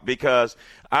everybody out. Because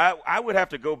I would have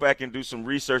to go back and do some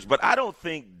research, but I don't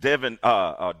think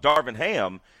Darvin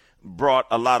Ham took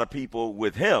a lot of people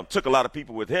with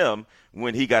him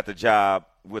when he got the job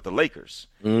with the Lakers.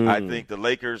 I think the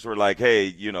Lakers were like, hey,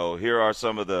 here are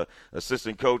some of the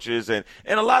assistant coaches. And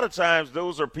a lot of times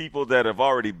those are people that have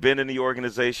already been in the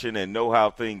organization and know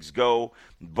how things go.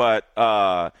 But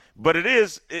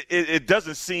it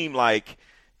doesn't seem like,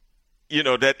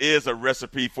 that is a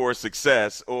recipe for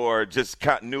success or just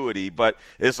continuity. But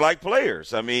it's like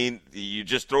players. I mean, you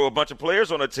just throw a bunch of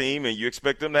players on a team and you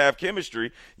expect them to have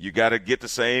chemistry. You got to get the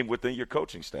same within your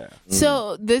coaching staff.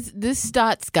 So this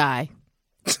Stotts guy,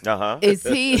 is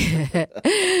he?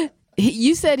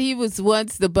 You said he was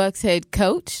once the Bucks head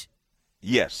coach?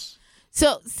 Yes.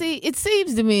 So, see, it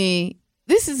seems to me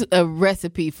this is a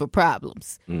recipe for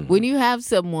problems. When you have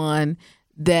someone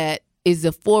that is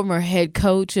a former head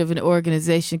coach of an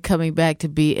organization coming back to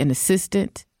be an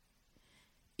assistant,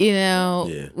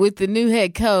 with the new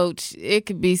head coach, it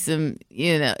could be some,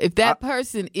 if that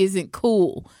person isn't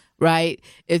cool, right?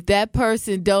 If that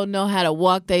person don't know how to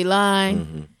walk their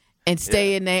line and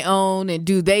stay in their own and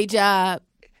do their job.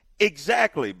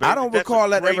 Exactly. I don't recall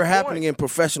that ever happening in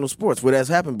professional sports where that's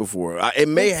happened before. It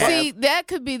may have. See, that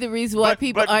could be the reason why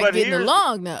people aren't getting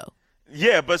along, though.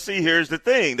 Yeah, but see, here's the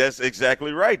thing. That's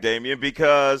exactly right, Damian,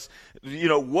 because,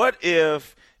 what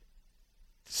if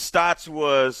Stotts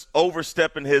was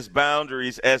overstepping his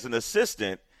boundaries as an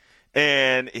assistant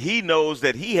and he knows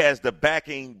that he has the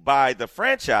backing by the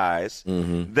franchise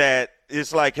that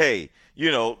it's like, hey, he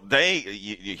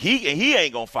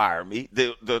ain't gonna fire me.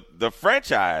 The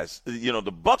franchise,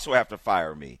 the Bucks will have to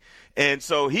fire me. And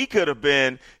so he could have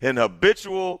been an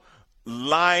habitual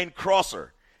line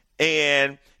crosser.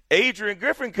 And Adrian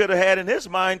Griffin could have had in his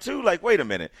mind, too, like, wait a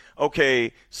minute.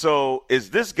 Okay, so is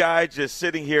this guy just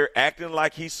sitting here acting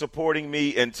like he's supporting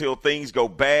me until things go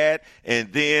bad,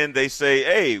 and then they say,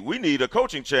 hey, we need a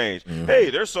coaching change. Hey,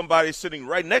 there's somebody sitting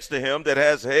right next to him that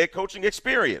has head coaching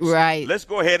experience. Right. Let's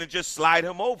go ahead and just slide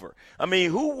him over. I mean,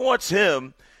 who wants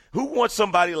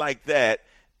somebody like that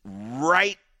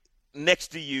right next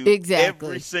to you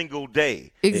every single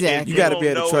day? Exactly. You got to be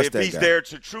able to trust that guy. If he's there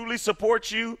to truly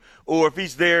support you or if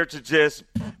he's there to just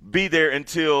be there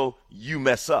until you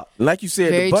mess up. Like you said,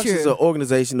 Very the Bucks true. is an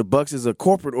organization. The Bucks is a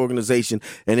corporate organization.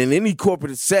 And in any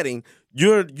corporate setting,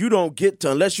 you don't get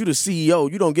to, unless you're the CEO,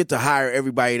 you don't get to hire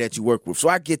everybody that you work with. So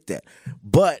I get that.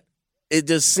 But it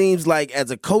just seems like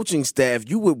as a coaching staff,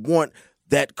 you would want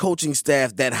that coaching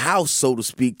staff, that house, so to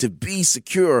speak, to be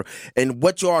secure. And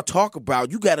what y'all talk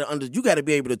about, you got to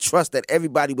be able to trust that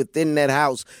everybody within that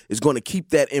house is going to keep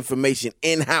that information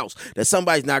in-house, that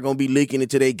somebody's not going to be leaking it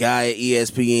to their guy at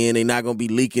ESPN. They're not going to be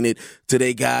leaking it to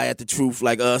their guy at The Truth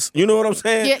like us. You know what I'm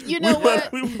saying? Yeah, you know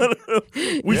what?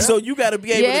 So you got to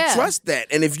be able to trust that.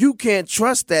 And if you can't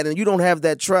trust that and you don't have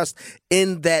that trust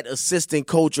in that assistant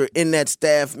coach or in that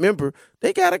staff member,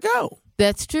 they got to go.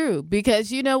 That's true.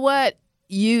 Because you know what?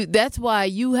 That's why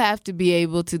you have to be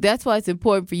able to. That's why it's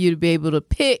important for you to be able to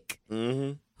pick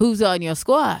who's on your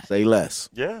squad. Say less.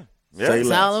 Yeah. That's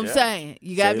all I'm saying.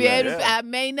 You got to be able to. I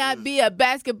may not be a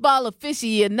basketball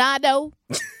aficionado,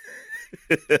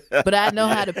 but I know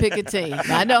how to pick a team.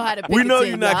 I know how to pick a team. We know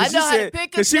you're not. I know how to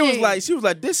pick a team. Because she was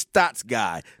like, this Stotts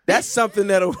guy. That's something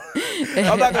that'll.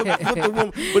 I'm not going to put the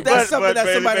room, but that's something that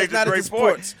somebody that's not into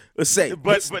sports will say.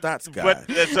 But Stotts guy. But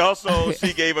it's also,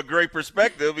 she gave a great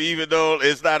perspective, even though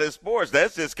it's not in sports.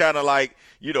 That's just kind of like,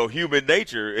 human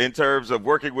nature in terms of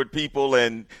working with people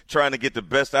and trying to get the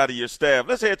best out of your staff.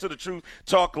 Let's head to the Truth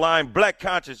Talk line. Black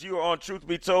Conscious, you are on Truth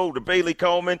Be Told, the Bailey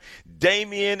Coleman,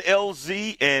 Damian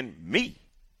LZ, and me.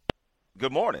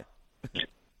 Good morning.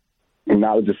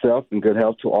 Knowledge of self and good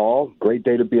health to all. Great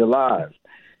day to be alive.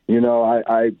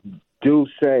 I do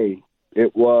say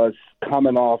it was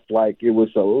coming off like it was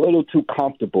a little too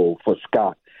comfortable for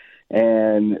Scott.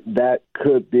 And that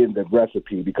could be the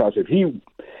recipe, because if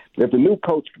the new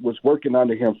coach was working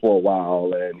under him for a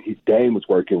while and Dame was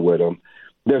working with him,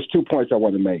 there's 2 points I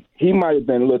want to make. He might have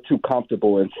been a little too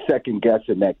comfortable in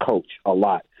second-guessing that coach a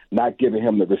lot, not giving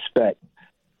him the respect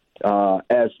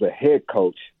as the head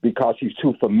coach because he's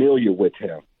too familiar with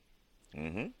him.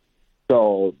 Mm-hmm.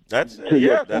 So that's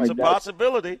a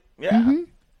possibility. Yeah. Mm-hmm.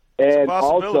 And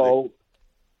also,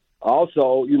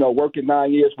 working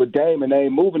 9 years with Dame and they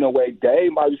ain't moving away,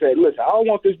 Dame might say, listen, I don't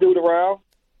want this dude around.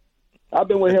 I've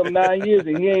been with him 9 years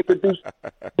and he ain't produced.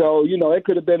 So, it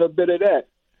could have been a bit of that.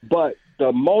 But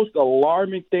the most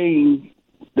alarming thing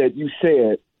that you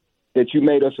said that you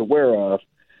made us aware of,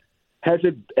 has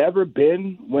it ever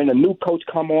been when a new coach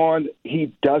come on,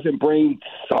 he doesn't bring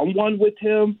someone with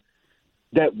him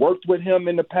that worked with him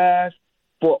in the past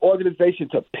for an organization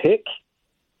to pick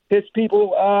his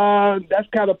people? That's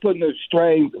kind of putting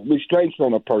restraints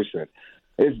on a person.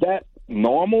 Is that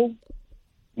normal?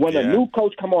 When a new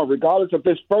coach come on, regardless of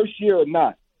his first year or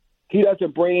not, he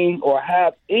doesn't bring or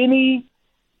have any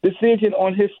decision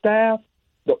on his staff,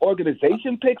 the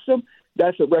organization picks him,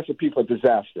 that's a recipe for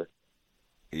disaster.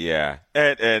 Yeah,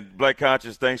 and Black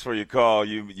Conscious, thanks for your call.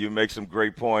 You make some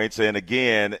great points. And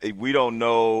again, we don't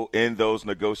know in those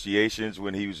negotiations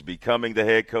when he was becoming the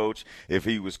head coach if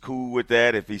he was cool with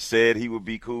that, if he said he would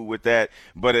be cool with that.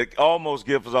 But it almost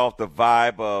gives off the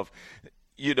vibe of,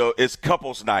 it's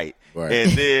couples night, right.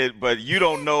 And then but you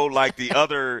don't know like the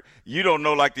other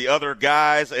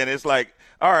guys, and it's like,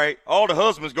 all right, all the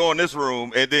husbands go in this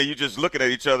room, and then you just looking at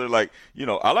each other like,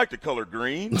 I like the color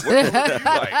green. What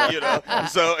color do you like?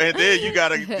 So, and then you got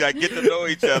to get to know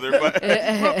each other. But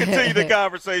we'll continue the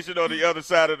conversation on the other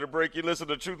side of the break. You listen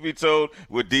to Truth Be Told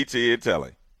with DT and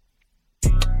Telly.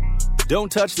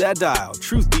 Don't touch that dial.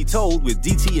 Truth Be Told with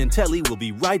DT and Telly will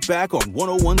be right back on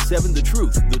 1017 The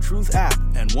Truth, The Truth app,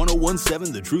 and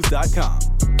 1017thetruth.com.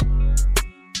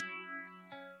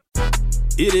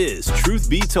 It is Truth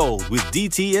Be Told with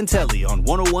DT and Telly on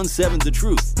 1017 The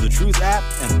Truth app,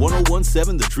 and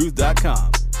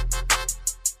 1017thetruth.com.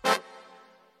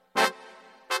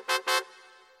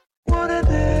 What a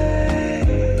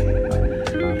day,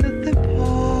 let them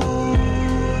pour.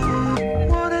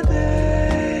 What a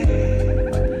day,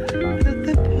 let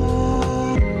them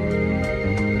pour.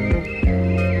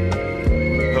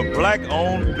 The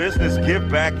Black-owned business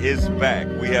Give Back is back.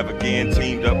 We have again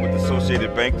teamed up with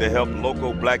Associated Bank to help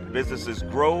local black businesses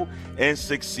grow and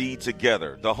succeed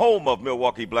together. The home of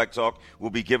Milwaukee Black Talk will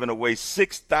be giving away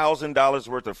 $6,000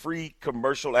 worth of free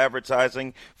commercial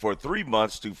advertising for 3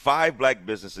 months to 5 black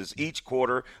businesses each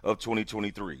quarter of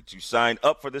 2023. To sign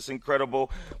up for this incredible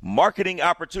marketing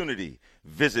opportunity,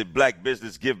 visit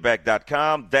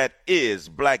blackbusinessgiveback.com. That is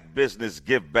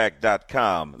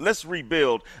blackbusinessgiveback.com. Let's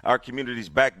rebuild our community's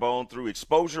backbone through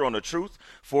exposure on the truth.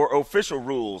 For official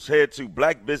rules, head to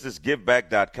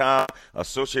blackbusinessgiveback.com.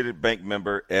 Associated Bank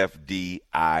member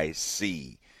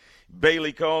FDIC.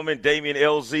 Bailey Coleman, Damian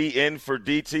LZ in for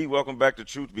DT. Welcome back to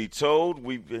Truth Be Told.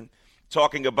 We've been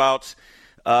talking about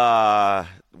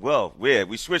Well,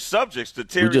 we switched subjects to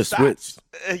Terry We just Stotts.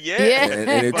 switched. Yeah. And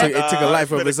it took a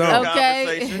life of its own.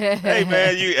 Okay. Hey,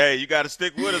 man, you got to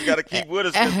stick with us. Got to keep with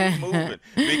us because we're moving.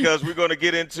 Because we're going to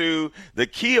get into the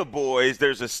Kia Boys.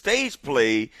 There's a stage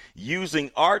play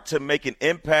using art to make an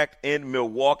impact in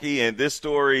Milwaukee. And this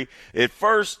story, at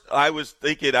first, I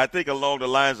think along the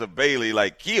lines of Bailey,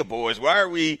 like, Kia Boys, why are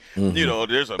we,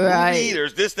 there's a movie,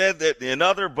 there's this, that, and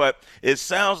other. But it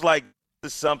sounds like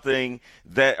is something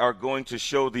that are going to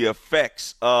show the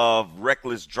effects of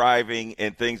reckless driving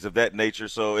and things of that nature.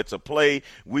 So it's a play.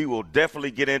 We will definitely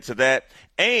get into that.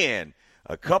 And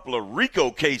a couple of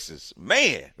RICO cases.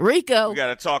 Man. Rico. We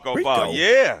got to talk about.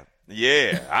 Yeah.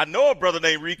 I know a brother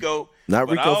named Rico. Not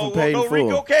Rico from Paid in Full.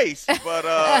 Rico case.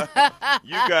 But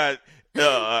you got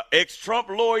ex-Trump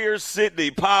lawyer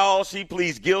Sidney Powell. She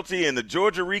pleads guilty in the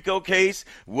Georgia RICO case.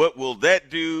 What will that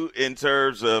do in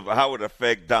terms of how it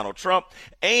affect Donald Trump?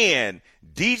 And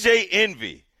DJ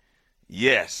Envy.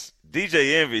 Yes,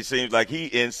 DJ Envy seems like he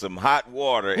in some hot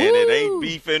water, and it ain't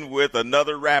beefing with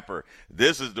another rapper.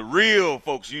 This is the real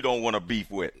folks you don't want to beef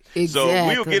with. Exactly. So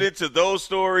we'll get into those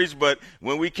stories, but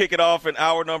when we kick it off in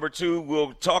hour number 2,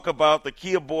 we'll talk about the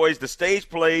Kia Boys, the stage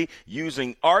play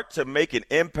using art to make an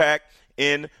impact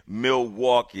in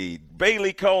Milwaukee.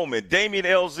 Bailey Coleman, Damian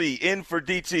LZ, in for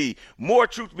DT. More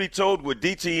Truth Be Told with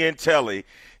DT and Telly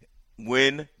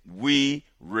when we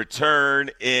return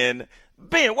in.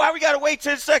 Ben, why we got to wait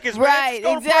 10 seconds, man? Right,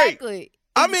 exactly.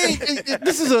 I mean,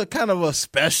 this is a kind of a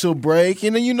special break.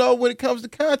 And then, when it comes to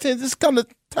content, this kind of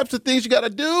types of things you got to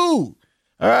do.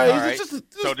 All right? All right.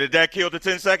 So did that kill the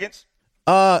 10 seconds?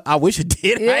 I wish it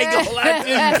did. Yeah. I ain't gonna lie to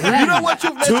you. You know what?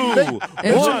 You tune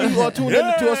in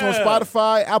to us on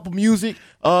Spotify, Apple Music.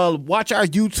 Watch our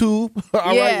YouTube.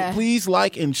 All right, please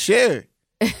like and share.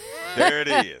 There it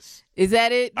is. Is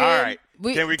that it, Ben? All right.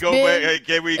 Can we go back?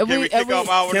 Can we kick off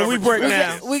our Can we break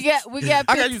now? We got.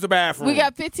 I gotta use the bathroom. We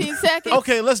got 15 seconds.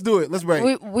 Okay, let's do it. Let's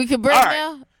break. We can break All right.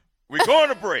 now. We're going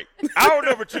to break. Hour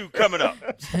number 2 coming up.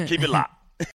 Keep it locked.